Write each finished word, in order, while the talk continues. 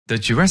The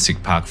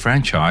Jurassic Park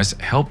franchise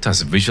helped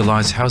us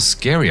visualize how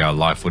scary our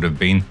life would have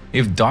been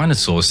if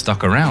dinosaurs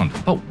stuck around.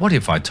 But what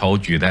if I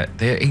told you that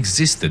there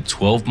existed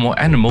 12 more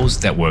animals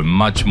that were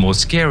much more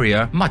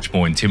scarier, much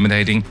more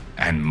intimidating,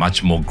 and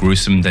much more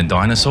gruesome than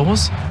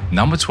dinosaurs?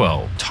 Number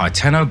 12.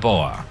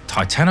 Titanoboa.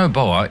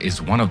 Titanoboa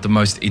is one of the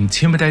most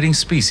intimidating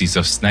species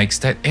of snakes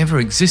that ever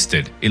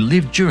existed. It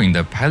lived during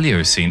the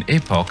Paleocene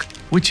epoch,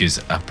 which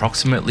is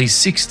approximately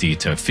 60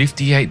 to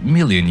 58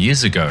 million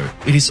years ago.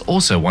 It is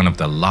also one of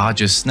the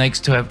largest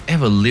snakes to have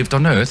ever lived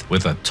on Earth,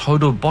 with a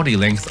total body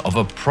length of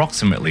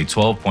approximately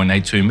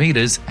 12.82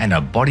 meters and a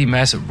body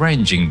mass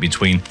ranging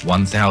between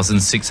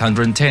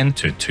 1,610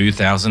 to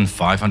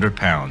 2,500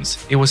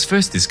 pounds. It was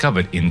first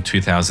discovered in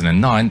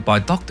 2009 by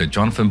Dr.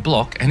 Jonathan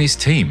Block and his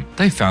team.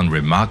 They found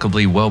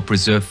remarkably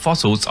well-preserved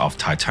fossils of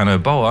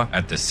Titanoboa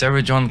at the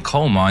Cerrejón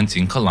coal mines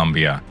in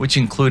Colombia, which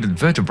included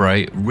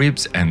vertebrae,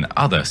 ribs, and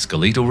other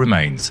skeletal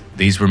remains.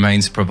 These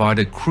remains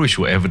provided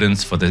crucial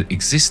evidence for the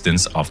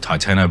existence of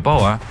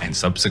Titanoboa, and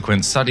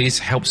subsequent studies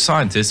helped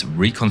scientists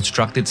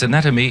reconstruct its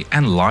anatomy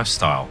and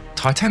lifestyle.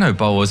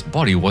 Titanoboa's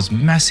body was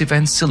massive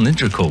and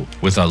cylindrical,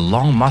 with a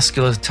long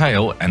muscular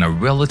tail and a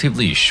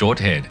relatively short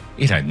head.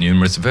 It had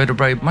numerous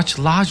vertebrae much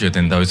larger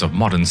than those of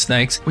modern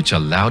snakes, which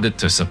allowed it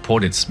to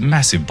support its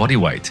massive body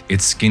weight.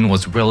 Its skin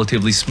was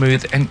relatively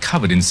smooth and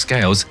covered in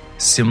scales,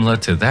 similar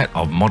to that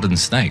of modern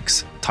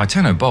snakes.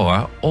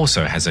 Titanoboa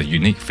also has a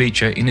unique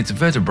feature in its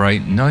vertebrae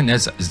known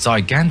as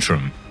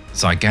zygantrum.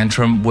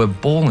 Zygantrum were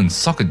ball and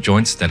socket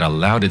joints that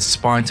allowed its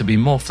spine to be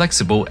more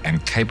flexible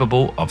and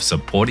capable of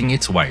supporting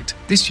its weight.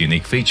 This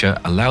unique feature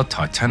allowed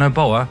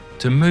Titanoboa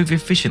to move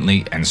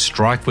efficiently and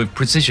strike with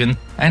precision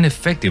and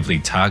effectively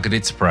target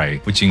its prey,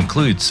 which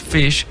includes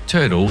fish,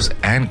 turtles,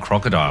 and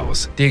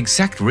crocodiles. The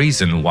exact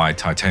reason why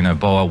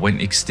Titanoboa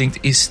went extinct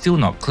is still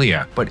not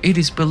clear, but it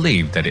is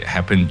believed that it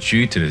happened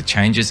due to the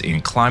changes in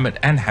climate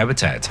and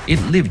habitat.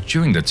 It lived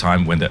during the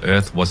time when the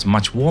Earth was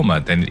much warmer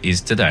than it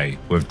is today,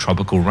 with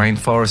tropical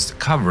rainforests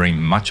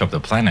covering much of the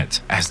planet.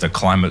 As the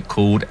climate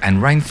cooled and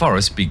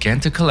rainforests began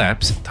to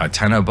collapse,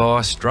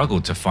 Titanoboa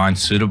struggled to find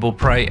suitable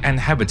prey and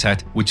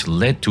habitat, which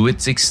led to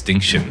its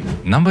extinction.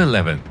 Number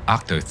 11.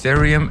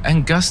 Arctotherium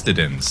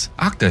angustidens.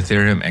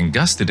 Arctotherium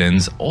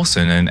angustidens,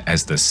 also known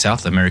as the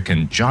South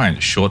American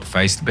giant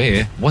short-faced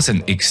bear, was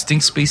an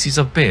extinct species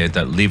of bear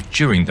that lived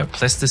during the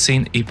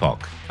Pleistocene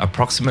epoch,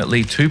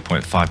 approximately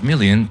 2.5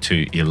 million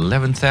to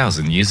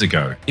 11,000 years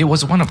ago. It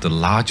was one of the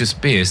largest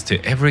bears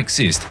to ever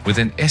exist, with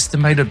an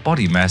estimated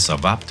body mass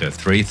of up to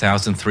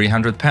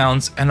 3,300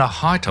 pounds and a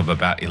height of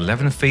about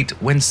 11 feet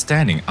when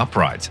standing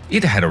upright.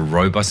 It had a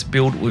robust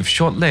build with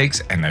short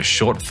legs and a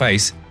short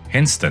face,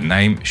 hence the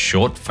name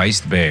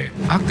short-faced bear.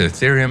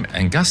 Arctotherium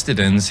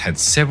angustidens had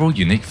several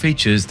unique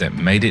features that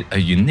made it a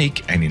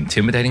unique and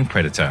intimidating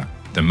predator.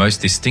 The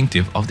most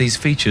distinctive of these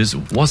features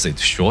was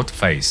its short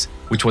face,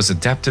 which was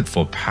adapted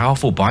for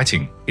powerful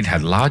biting. It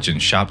had large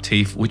and sharp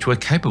teeth which were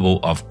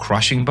capable of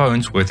crushing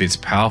bones, with its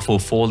powerful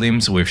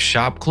forelimbs with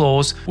sharp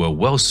claws were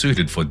well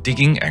suited for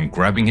digging and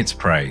grabbing its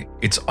prey.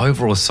 Its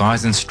overall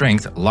size and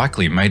strength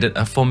likely made it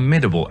a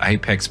formidable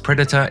apex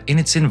predator in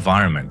its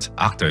environment.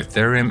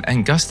 Arctotherium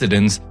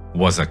angustidens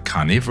was a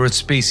carnivorous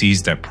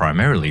species that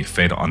primarily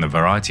fed on a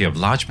variety of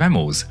large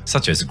mammals,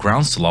 such as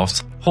ground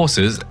sloths,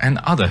 horses, and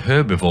other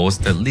herbivores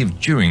that lived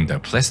during the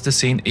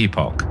Pleistocene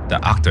epoch. The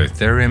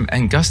Arctotherium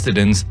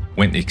angustidens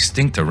went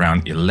extinct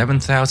around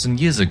 11,000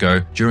 years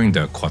ago during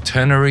the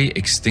Quaternary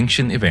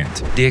extinction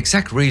event. The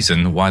exact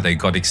reason why they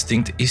got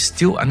extinct is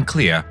still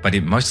unclear, but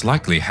it most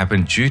likely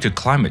happened due to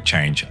climate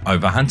change,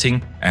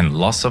 overhunting, and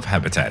loss of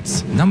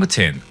habitats. Number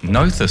 10.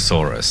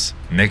 Nothesaurus.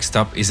 Next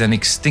up is an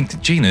extinct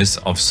genus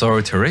of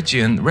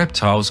sauropterygian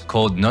reptiles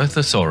called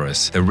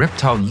Nothesaurus. The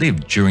reptile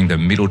lived during the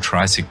Middle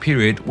Triassic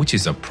period, which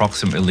is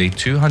approximately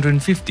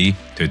 250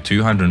 to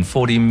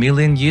 240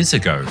 million years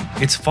ago.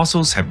 Its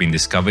fossils have been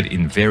discovered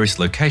in various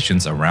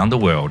locations around the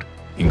world,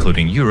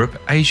 including Europe,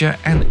 Asia,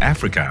 and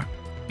Africa.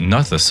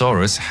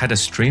 Nothesaurus had a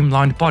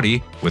streamlined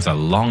body with a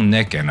long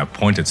neck and a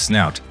pointed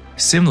snout,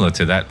 similar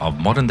to that of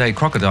modern-day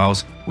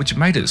crocodiles, which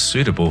made it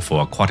suitable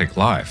for aquatic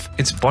life.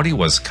 Its body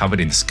was covered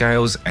in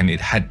scales and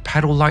it had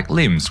paddle-like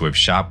limbs with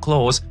sharp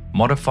claws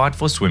modified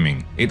for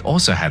swimming. It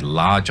also had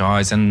large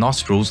eyes and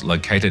nostrils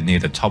located near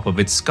the top of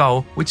its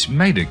skull, which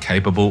made it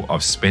capable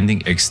of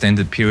spending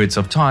extended periods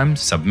of time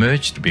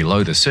submerged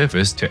below the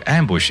surface to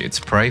ambush its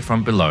prey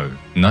from below.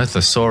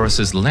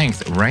 Nothesaurus's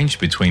length ranged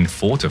between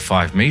 4 to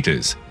 5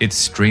 meters. Its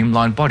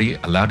streamlined body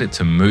allowed it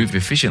to move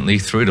efficiently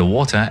through the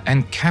water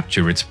and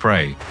capture its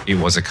prey. It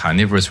was a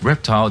carnivorous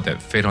reptile that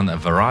fed on a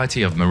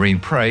variety of marine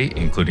prey,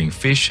 including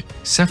fish,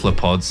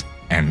 cephalopods,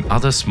 and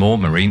other small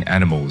marine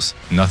animals.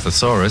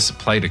 Nothesaurus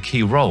played a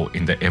key role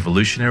in the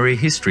evolutionary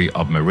history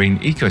of marine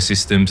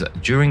ecosystems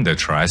during the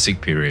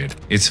Triassic period.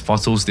 Its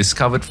fossils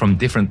discovered from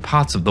different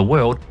parts of the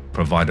world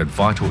provided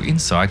vital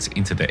insights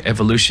into the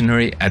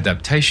evolutionary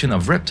adaptation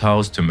of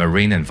reptiles to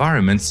marine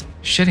environments,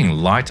 shedding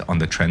light on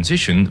the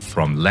transition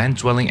from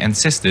land-dwelling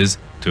ancestors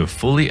to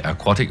fully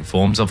aquatic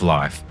forms of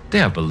life. They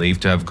are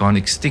believed to have gone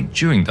extinct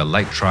during the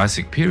late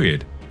Triassic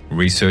period.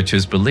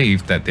 Researchers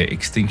believe that their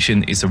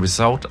extinction is a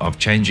result of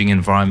changing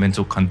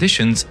environmental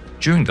conditions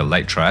during the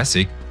late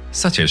Triassic,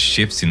 such as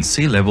shifts in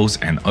sea levels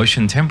and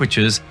ocean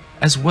temperatures,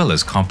 as well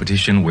as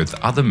competition with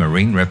other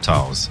marine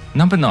reptiles.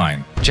 Number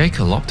 9.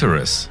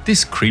 Jackalopterus.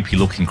 This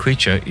creepy-looking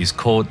creature is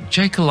called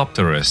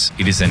Jackalopterus.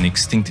 It is an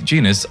extinct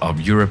genus of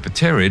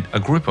Europterid, a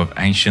group of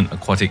ancient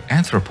aquatic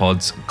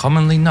arthropods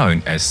commonly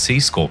known as sea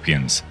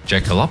scorpions.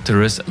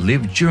 Jackalopterus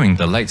lived during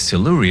the late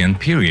Silurian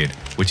period,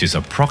 which is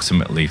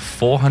approximately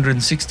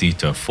 460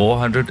 to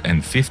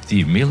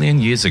 450 million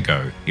years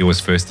ago. It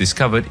was first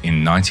discovered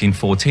in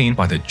 1914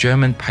 by the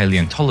German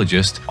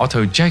paleontologist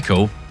Otto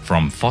Jackel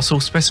from fossil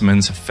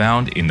specimens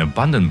found in the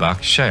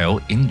Bundenbach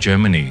Shale in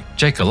Germany.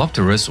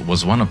 Jackalopterus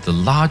was one of the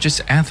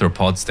largest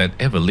arthropods that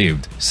ever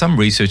lived. Some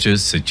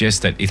researchers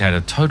suggest that it had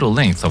a total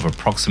length of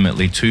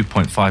approximately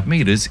 2.5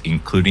 meters,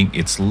 including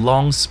its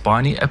long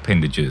spiny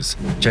appendages.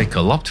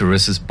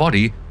 Jackalopterus's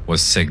body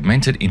was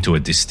segmented into a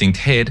distinct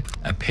head,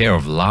 a pair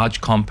of large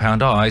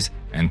compound eyes,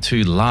 and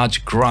two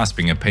large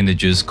grasping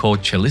appendages called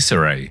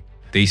chelicerae.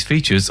 These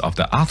features of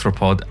the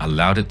arthropod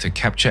allowed it to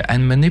capture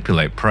and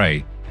manipulate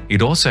prey.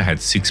 It also had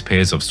 6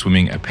 pairs of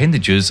swimming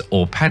appendages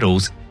or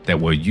paddles that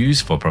were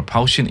used for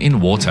propulsion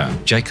in water.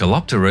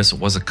 Jackalopterus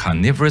was a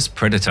carnivorous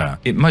predator.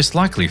 It most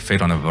likely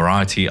fed on a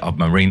variety of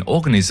marine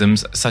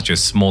organisms such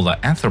as smaller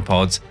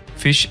arthropods,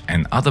 fish,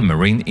 and other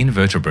marine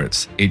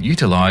invertebrates. It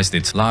utilized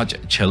its large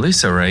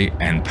chelicerae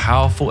and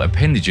powerful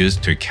appendages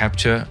to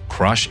capture,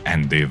 crush,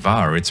 and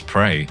devour its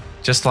prey.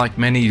 Just like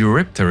many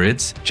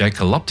Europterids,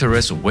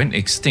 Jackalopterus went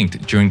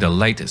extinct during the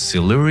late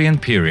Silurian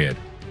period.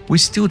 We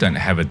still don't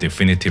have a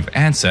definitive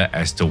answer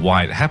as to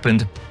why it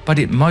happened, but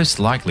it most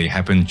likely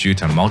happened due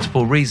to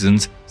multiple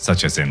reasons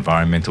such as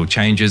environmental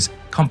changes,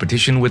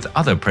 competition with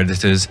other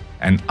predators,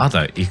 and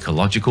other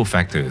ecological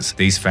factors.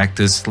 These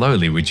factors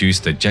slowly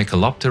reduced the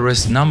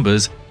Jackalopterus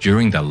numbers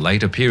during the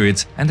later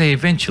periods, and they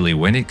eventually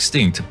went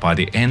extinct by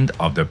the end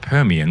of the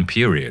Permian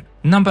period.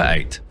 Number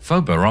 8.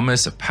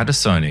 Phobaromas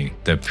pattersoni.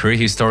 The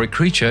prehistoric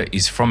creature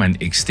is from an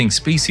extinct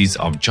species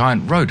of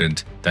giant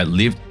rodent that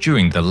lived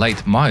during the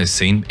late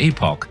Miocene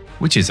epoch,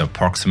 which is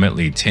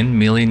approximately 10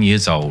 million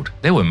years old.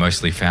 They were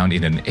mostly found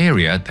in an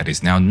area that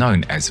is now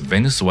known as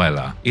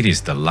Venezuela. It is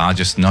the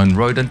largest known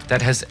rodent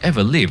that has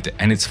ever lived,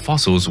 and its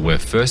fossils were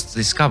first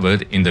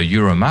discovered in the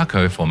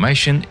Urumaco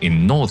Formation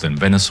in northern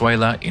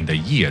Venezuela in the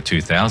year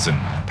 2000.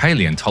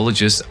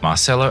 Paleontologists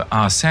Marcelo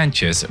R.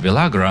 Sanchez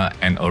Villagra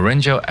and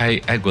Orengo A.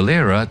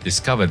 Aguilera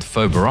discovered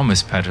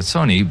Phobaromas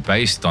pattersoni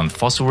based on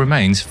fossil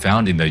remains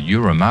found in the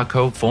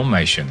Urumaco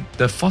Formation.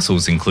 The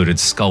fossils included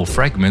skull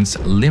fragments,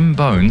 limb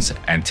bones,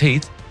 and teeth,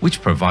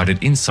 which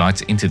provided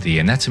insights into the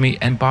anatomy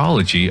and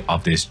biology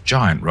of this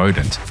giant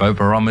rodent.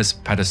 Phobaromas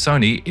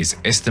pattersoni is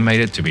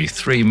estimated to be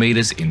 3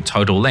 meters in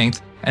total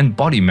length and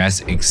body mass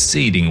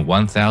exceeding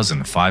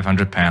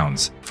 1,500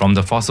 pounds. From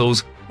the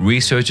fossils,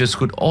 researchers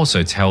could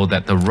also tell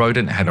that the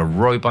rodent had a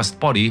robust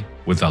body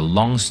with a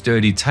long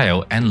sturdy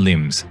tail and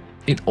limbs.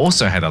 It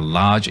also had a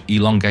large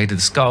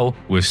elongated skull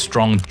with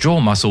strong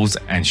jaw muscles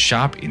and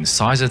sharp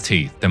incisor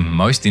teeth. The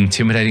most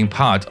intimidating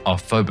part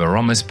of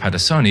Phobaromas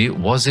pattersoni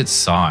was its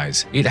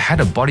size. It had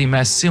a body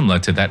mass similar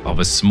to that of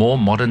a small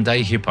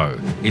modern-day hippo.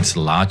 Its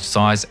large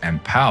size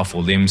and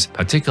powerful limbs,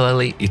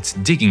 particularly its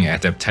digging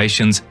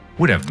adaptations,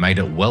 would have made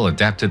it well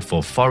adapted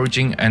for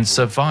foraging and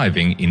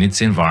surviving in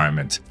its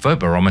environment.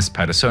 Phobaromas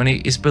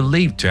pattersoni is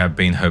believed to have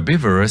been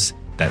herbivorous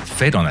that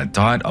fed on a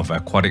diet of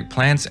aquatic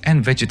plants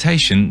and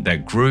vegetation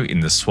that grew in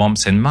the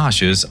swamps and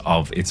marshes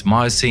of its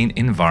Miocene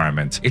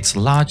environment. Its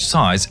large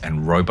size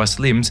and robust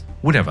limbs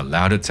would have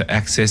allowed it to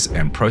access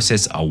and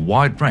process a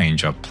wide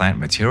range of plant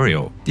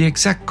material. The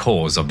exact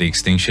cause of the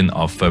extinction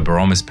of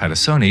Phobaromas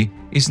pattersoni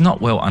is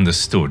not well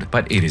understood,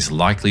 but it is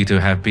likely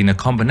to have been a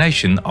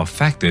combination of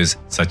factors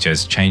such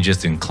as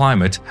changes in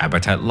climate,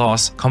 habitat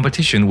loss,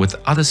 competition with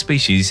other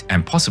species,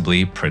 and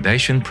possibly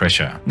predation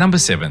pressure. Number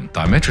 7.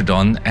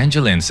 Dimetrodon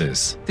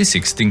angilensis. This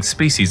extinct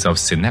species of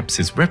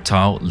synapsis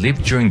reptile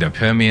lived during the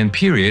Permian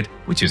period,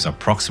 which is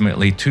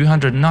approximately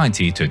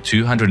 290 to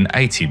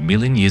 280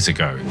 million years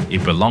ago.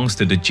 It belongs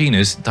to the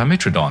genus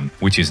Dimetrodon,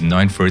 which is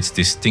known for its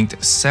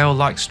distinct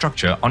sail-like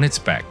structure on its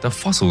back. The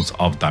fossils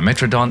of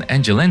Dimetrodon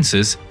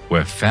angilensis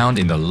were found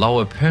in the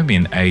lower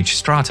Permian age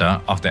strata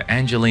of the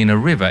Angelina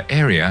River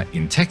area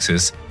in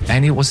Texas,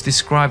 and it was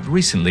described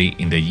recently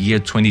in the year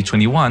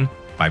 2021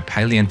 by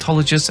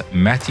paleontologists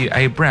Matthew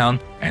A. Brown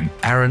and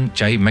Aaron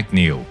J.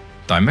 McNeil.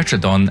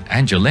 Dimetrodon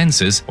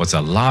angilensis was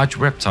a large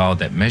reptile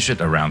that measured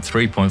around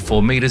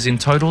 3.4 meters in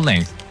total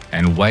length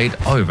and weighed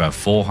over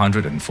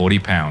 440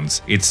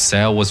 pounds. Its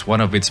sail was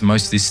one of its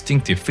most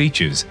distinctive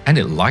features, and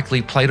it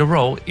likely played a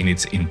role in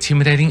its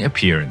intimidating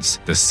appearance.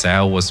 The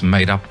sail was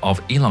made up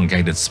of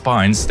elongated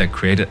spines that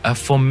created a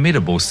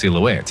formidable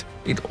silhouette.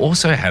 It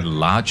also had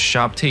large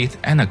sharp teeth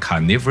and a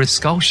carnivorous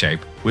skull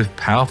shape with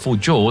powerful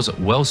jaws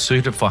well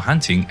suited for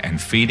hunting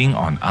and feeding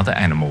on other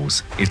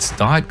animals. Its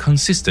diet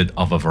consisted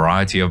of a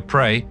variety of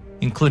prey,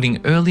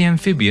 including early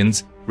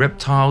amphibians,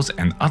 reptiles,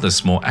 and other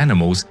small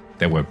animals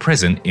that were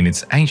present in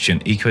its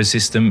ancient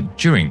ecosystem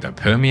during the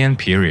Permian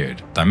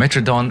period.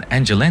 Dimetrodon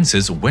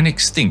angilensis went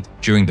extinct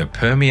during the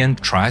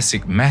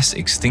Permian-Triassic mass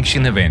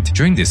extinction event.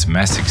 During this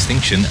mass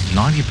extinction,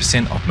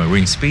 90% of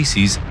marine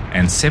species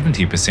and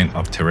 70%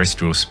 of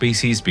terrestrial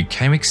species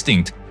became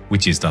extinct,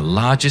 which is the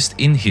largest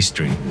in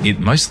history. It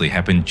mostly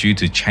happened due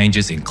to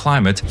changes in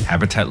climate,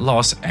 habitat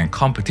loss, and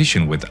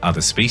competition with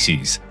other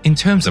species. In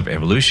terms of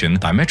evolution,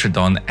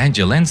 Dimetrodon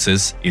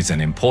angilensis is an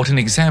important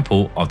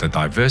example of the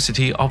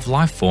diversity of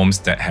life forms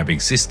that have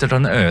existed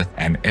on Earth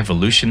and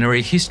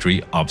evolutionary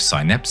history of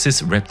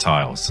synapsis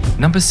reptiles.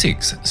 Number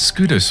 6.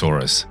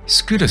 Scudosaurus.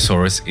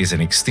 Scudosaurus is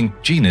an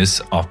extinct genus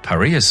of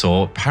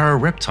Pariasaur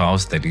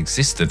parareptiles that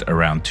existed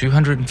around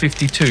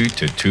 252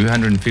 to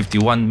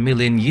 251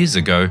 million years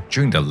ago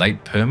during the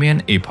late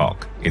Permian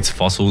epoch. Its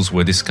fossils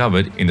were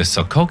discovered in the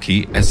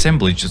Sokolki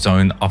assemblage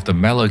zone of the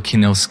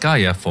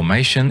Malokinelskaya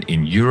Formation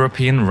in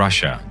European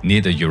Russia,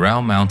 near the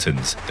Ural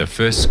Mountains. The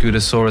first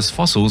Scudosaurus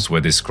fossils were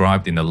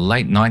described in the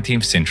late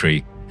 19th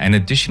century, and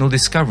additional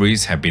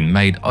discoveries have been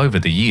made over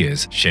the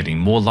years, shedding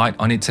more light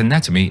on its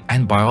anatomy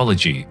and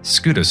biology.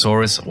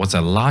 Scudosaurus was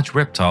a large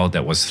reptile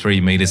that was 3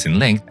 meters in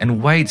length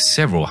and weighed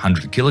several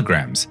hundred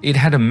kilograms. It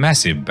had a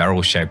massive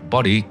barrel-shaped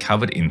body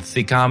covered in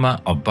thick armor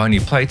of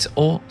bony plates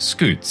or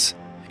scutes.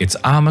 Its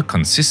armor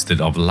consisted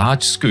of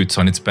large scutes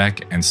on its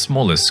back and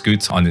smaller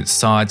scutes on its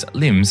sides,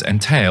 limbs,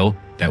 and tail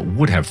that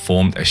would have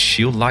formed a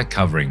shield-like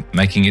covering,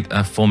 making it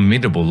a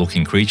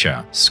formidable-looking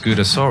creature.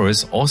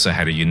 Scudosaurus also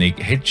had a unique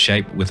head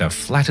shape with a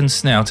flattened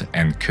snout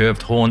and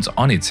curved horns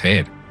on its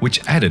head,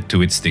 which added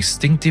to its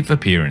distinctive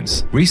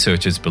appearance.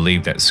 Researchers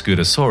believe that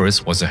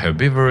Scudosaurus was a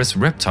herbivorous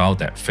reptile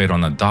that fed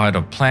on a diet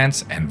of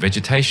plants and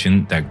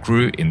vegetation that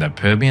grew in the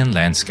Permian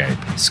landscape.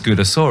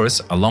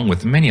 Scudosaurus, along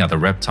with many other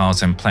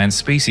reptiles and plant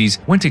species,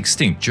 went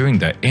extinct during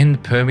the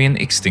end Permian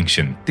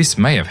extinction. This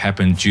may have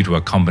happened due to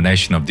a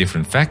combination of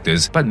different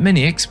factors, but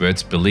many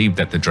experts believe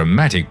that the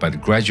dramatic but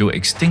gradual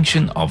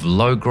extinction of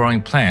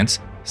low-growing plants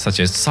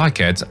such as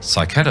cycads,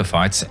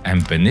 cycadophytes,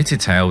 and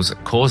bonititails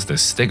caused the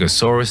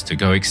Stegosaurus to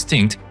go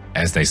extinct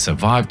as they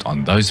survived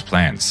on those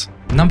plants.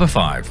 Number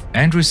 5.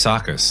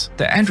 Androsarcus.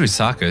 The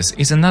Androsarcus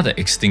is another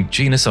extinct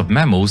genus of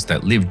mammals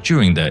that lived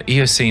during the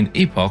Eocene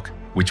epoch,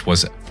 which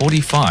was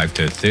 45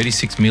 to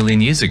 36 million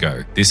years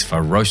ago. This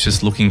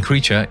ferocious-looking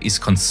creature is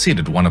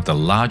considered one of the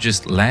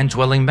largest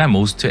land-dwelling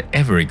mammals to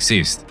ever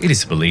exist. It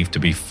is believed to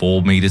be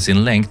 4 meters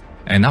in length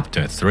and up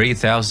to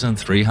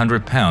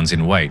 3,300 pounds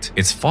in weight.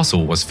 Its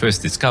fossil was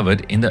first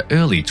discovered in the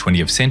early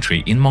 20th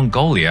century in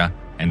Mongolia,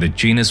 and the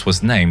genus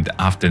was named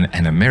after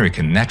an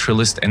American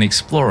naturalist and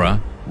explorer,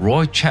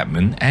 Roy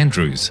Chapman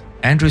Andrews.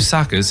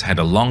 Androsarcus had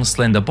a long,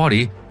 slender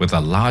body with a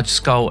large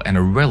skull and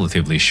a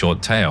relatively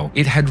short tail.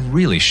 It had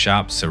really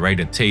sharp,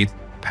 serrated teeth,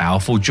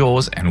 powerful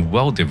jaws, and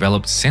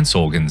well-developed sense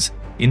organs,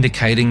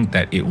 indicating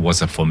that it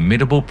was a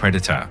formidable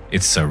predator.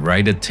 Its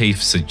serrated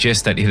teeth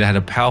suggest that it had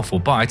a powerful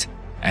bite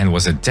and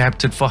was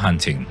adapted for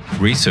hunting.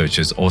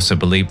 Researchers also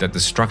believe that the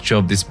structure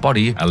of this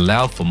body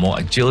allowed for more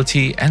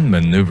agility and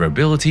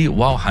maneuverability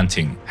while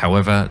hunting.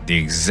 However, the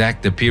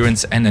exact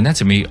appearance and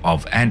anatomy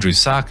of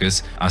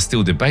Androsarcus are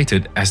still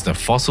debated, as the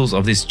fossils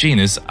of this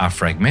genus are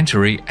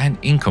fragmentary and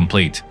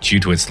incomplete. Due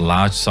to its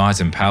large size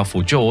and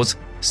powerful jaws,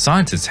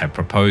 scientists have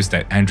proposed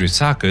that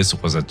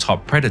Androsarcus was a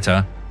top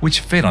predator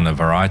which fed on a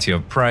variety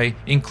of prey,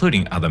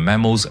 including other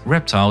mammals,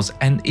 reptiles,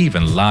 and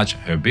even large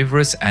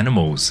herbivorous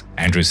animals.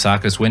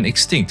 Androsarcus went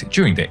extinct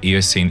during the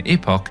Eocene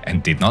epoch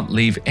and did not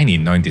leave any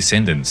known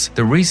descendants.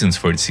 The reasons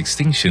for its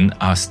extinction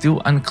are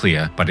still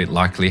unclear, but it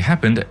likely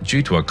happened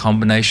due to a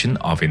combination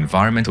of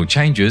environmental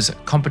changes,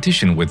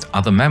 competition with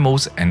other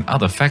mammals, and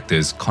other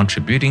factors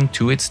contributing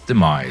to its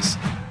demise.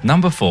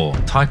 Number 4.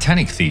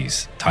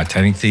 Titanicus.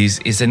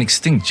 Titanicus is an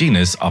extinct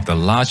genus of the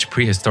large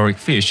prehistoric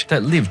fish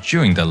that lived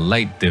during the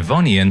late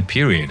Devonian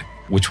period,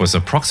 which was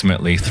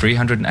approximately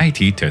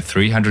 380 to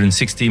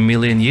 360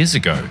 million years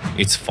ago.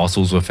 Its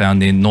fossils were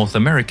found in North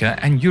America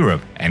and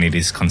Europe, and it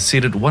is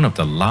considered one of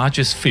the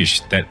largest fish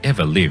that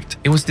ever lived.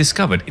 It was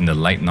discovered in the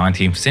late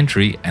 19th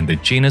century, and the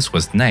genus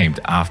was named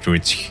after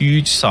its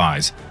huge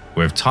size,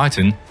 with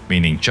Titan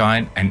meaning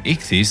giant and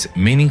ichthys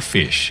meaning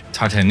fish.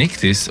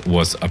 Titanicus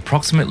was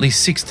approximately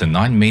 6 to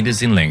 9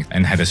 meters in length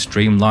and had a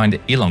streamlined,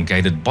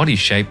 elongated body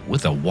shape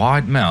with a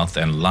wide mouth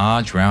and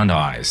large round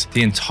eyes.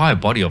 The entire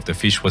body of the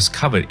fish was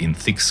covered in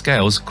thick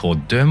scales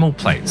called dermal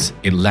plates.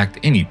 It lacked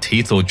any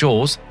teeth or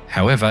jaws.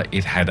 However,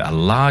 it had a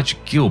large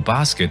gill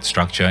basket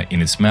structure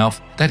in its mouth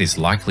that is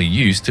likely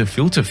used to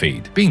filter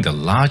feed. Being the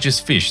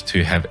largest fish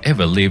to have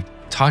ever lived,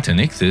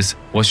 Titanicus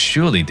was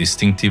surely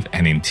distinctive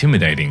and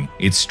intimidating.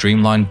 Its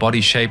streamlined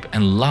body shape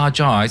and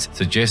large eyes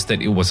suggest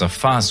that it was a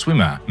fast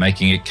swimmer,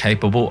 making it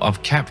capable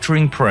of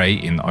capturing prey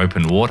in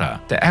open water.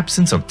 The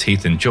absence of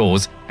teeth and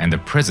jaws and the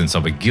presence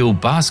of a gill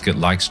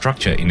basket-like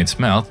structure in its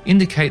mouth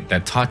indicate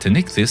that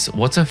Titanicus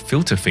was a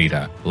filter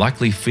feeder,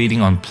 likely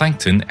feeding on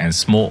plankton and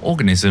small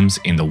organisms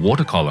in the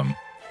water column.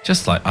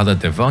 Just like other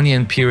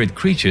Devonian period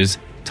creatures,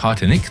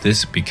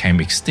 Titanicus became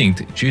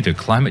extinct due to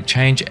climate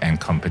change and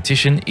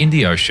competition in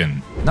the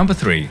ocean. Number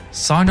 3.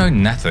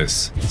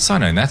 Cyanonetheless.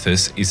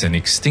 Cyanonetheless is an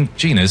extinct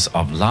genus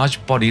of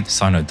large-bodied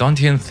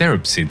cynodontian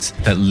therapsids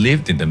that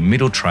lived in the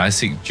Middle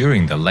Triassic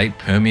during the late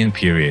Permian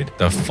period.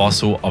 The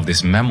fossil of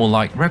this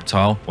mammal-like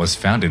reptile was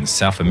found in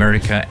South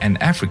America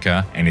and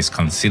Africa and is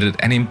considered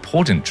an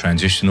important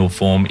transitional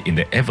form in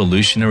the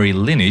evolutionary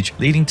lineage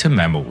leading to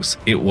mammals.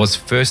 It was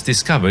first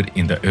discovered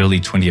in the early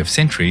 20th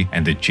century,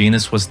 and the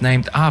genus was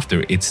named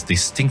after its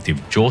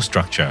distinctive jaw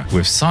structure,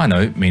 with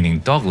cyno meaning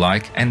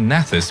dog-like and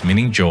gnathes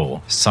meaning jaw.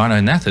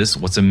 Cyanonetheless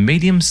was a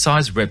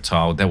medium-sized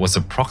reptile that was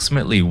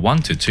approximately 1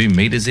 to 2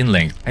 meters in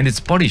length, and its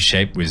body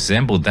shape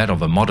resembled that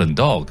of a modern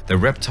dog. The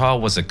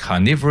reptile was a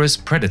carnivorous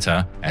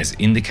predator, as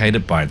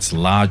indicated by its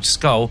large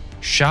skull,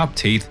 sharp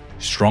teeth,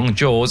 strong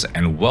jaws,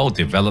 and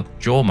well-developed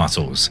jaw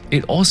muscles.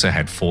 It also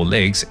had 4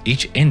 legs,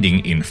 each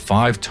ending in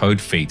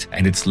 5-toed feet,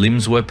 and its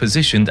limbs were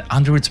positioned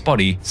under its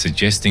body,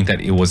 suggesting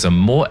that it was a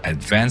more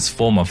advanced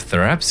form of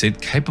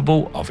therapsid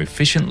capable of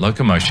efficient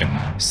locomotion.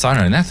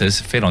 Cyanonetheless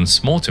fed on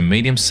small to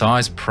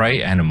medium-sized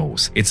prey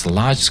animals. Its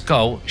large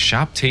skull,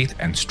 sharp teeth,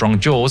 and strong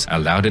jaws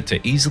allowed it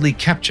to easily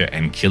capture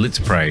and kill its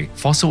prey.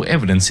 Fossil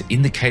evidence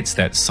indicates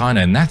that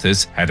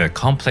Cyanonetheless had a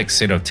complex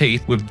set of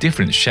teeth with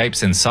different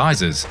shapes and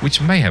sizes, which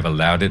may have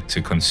allowed it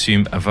to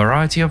consume a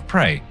variety of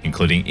prey,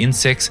 including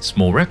insects,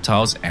 small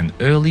reptiles, and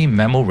early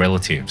mammal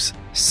relatives.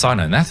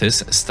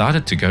 Cyanonetheless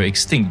started to go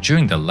extinct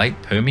during the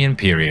late Permian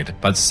period,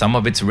 but some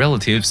of its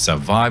relatives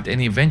survived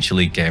and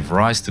eventually gave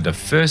rise to the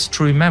first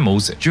true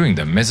mammals during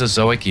the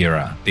Mesozoic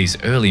era.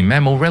 These early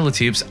mammal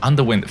relatives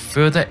underwent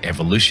further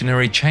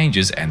evolutionary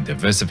changes and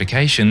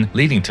diversification,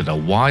 leading to the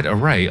wide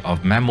array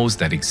of mammals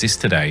that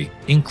exist today,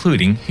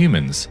 including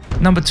humans.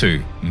 Number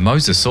 2.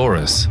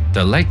 Mosasaurus.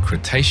 The late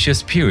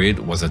Cretaceous period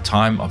was a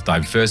time of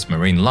diverse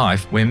marine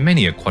life where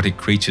many aquatic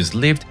creatures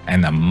lived,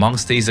 and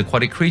amongst these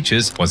aquatic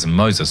creatures was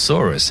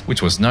Mosasaurus,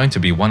 which was known to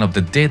be one of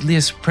the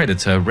deadliest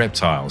predator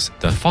reptiles.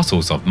 The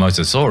fossils of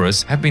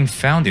Mosasaurus have been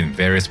found in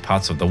various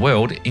parts of the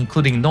world,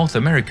 including North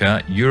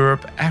America,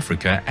 Europe,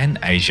 Africa, and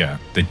Asia.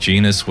 The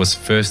genus was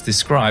first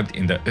described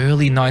in the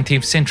early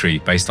 19th century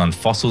based on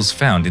fossils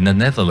found in the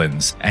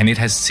Netherlands, and it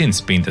has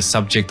since been the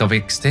subject of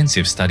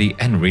extensive study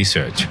and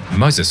research.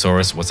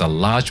 Mosasaurus was a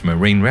large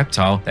marine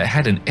reptile that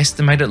had an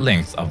estimated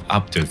length of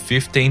up to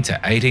 15 to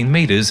 18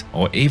 meters,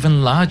 or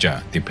even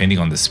larger, depending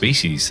on the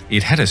species.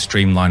 It had a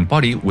streamlined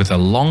body with a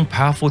long,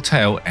 powerful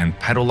tail and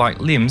paddle-like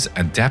limbs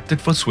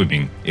adapted for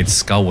swimming. Its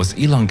skull was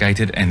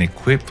elongated and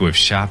equipped with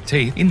sharp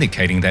teeth,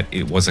 indicating that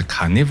it was a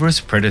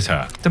carnivorous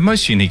predator. The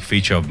most unique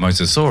feature of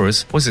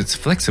Mosasaurus was its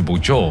flexible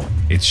jaw.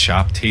 Its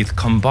sharp teeth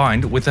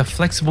combined with a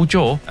flexible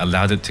jaw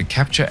allowed it to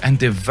capture and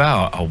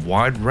devour a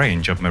wide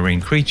range of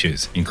marine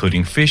creatures,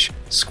 including fish,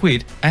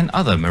 squid, and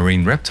other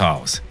marine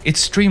reptiles. Its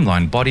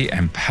streamlined body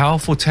and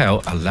powerful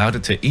tail allowed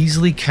it to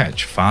easily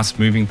catch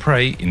fast-moving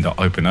prey in the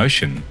open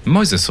ocean.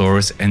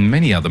 Mosasaurus and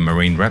many other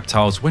marine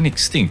reptiles went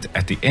extinct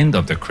at the end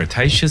of the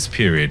Cretaceous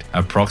period,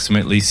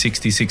 approximately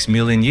 66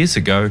 million years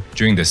ago,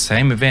 during the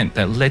same event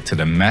that led to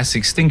the mass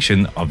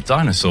extinction of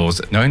dinosaurs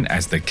known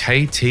as the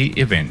KT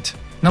event.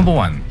 Number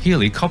 1.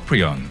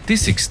 Helicoprion.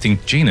 This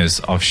extinct genus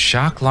of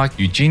shark-like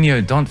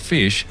eugenodont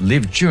fish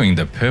lived during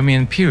the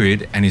Permian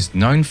period and is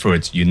known for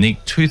its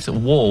unique toothed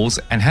walls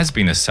and has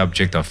been a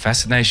subject of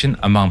fascination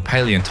among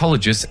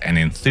paleontologists and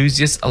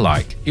enthusiasts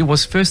alike. It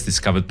was first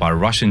discovered by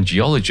Russian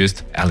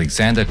geologist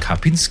Alexander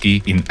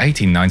Karpinsky in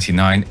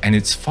 1899, and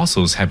its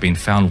fossils have been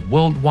found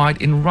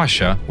worldwide in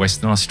Russia,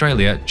 Western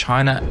Australia,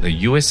 China, the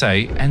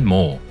USA, and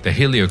more. The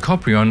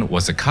Helicoprion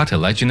was a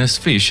cartilaginous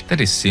fish that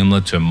is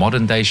similar to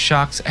modern-day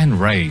sharks and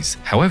rays.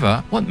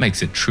 However, what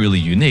makes it truly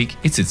unique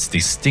is its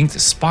distinct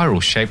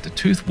spiral-shaped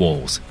tooth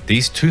walls.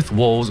 These tooth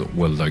walls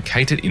were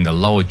located in the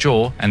lower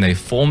jaw, and they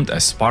formed a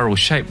spiral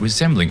shape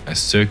resembling a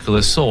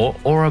circular saw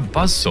or a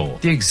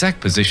buzzsaw. The exact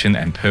position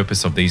and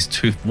purpose of these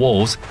tooth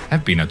walls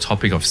have been a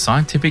topic of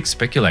scientific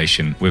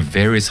speculation, with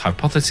various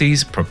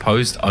hypotheses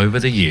proposed over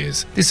the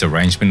years. This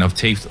arrangement of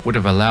teeth would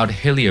have allowed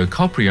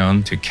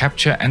Helicoprion to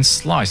capture and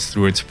slice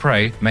through its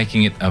prey,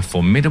 making it a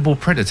formidable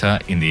predator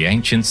in the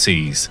ancient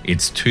seas.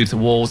 Its tooth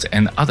walls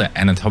and other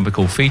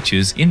anatomical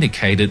features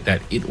indicated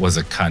that it was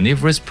a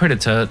carnivorous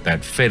predator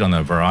that fed on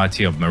a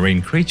variety of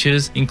marine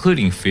creatures,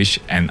 including fish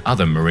and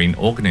other marine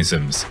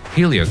organisms.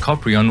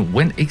 Helicoprion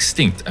went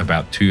extinct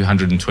about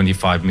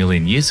 225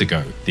 million years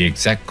ago. The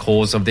exact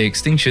cause of the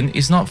extinction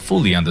is not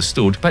fully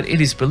understood, but it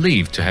is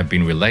believed to have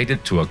been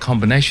related to a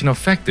combination of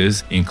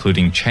factors,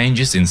 including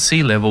changes in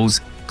sea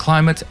levels,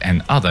 climate,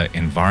 and other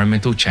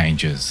environmental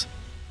changes.